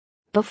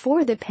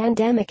Before the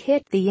pandemic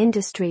hit the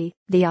industry,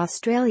 the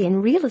Australian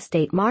real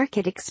estate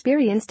market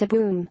experienced a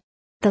boom.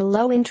 The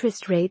low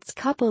interest rates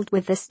coupled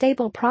with the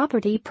stable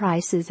property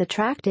prices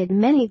attracted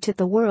many to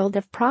the world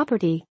of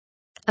property.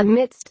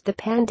 Amidst the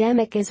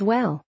pandemic as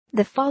well,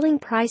 the falling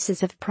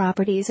prices of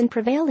properties and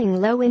prevailing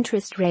low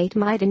interest rate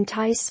might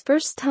entice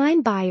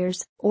first-time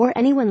buyers or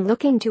anyone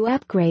looking to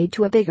upgrade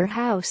to a bigger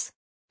house.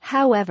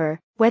 However,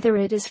 whether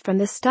it is from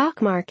the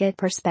stock market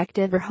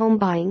perspective or home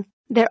buying,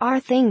 there are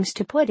things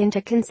to put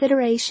into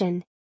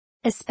consideration.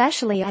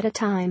 Especially at a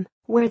time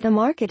where the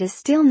market is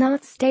still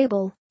not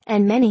stable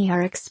and many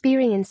are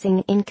experiencing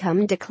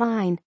income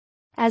decline.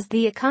 As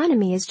the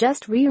economy is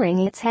just rearing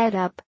its head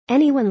up,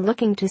 anyone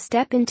looking to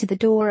step into the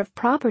door of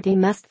property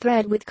must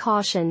tread with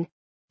caution.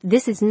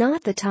 This is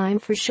not the time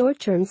for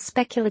short-term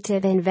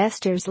speculative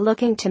investors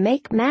looking to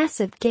make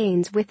massive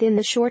gains within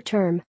the short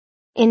term.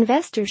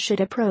 Investors should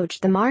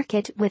approach the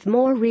market with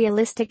more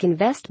realistic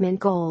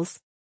investment goals.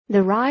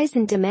 The rise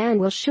in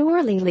demand will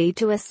surely lead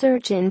to a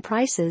surge in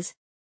prices.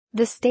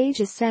 The stage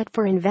is set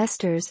for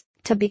investors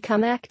to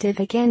become active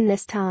again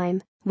this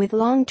time, with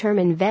long-term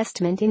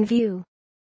investment in view.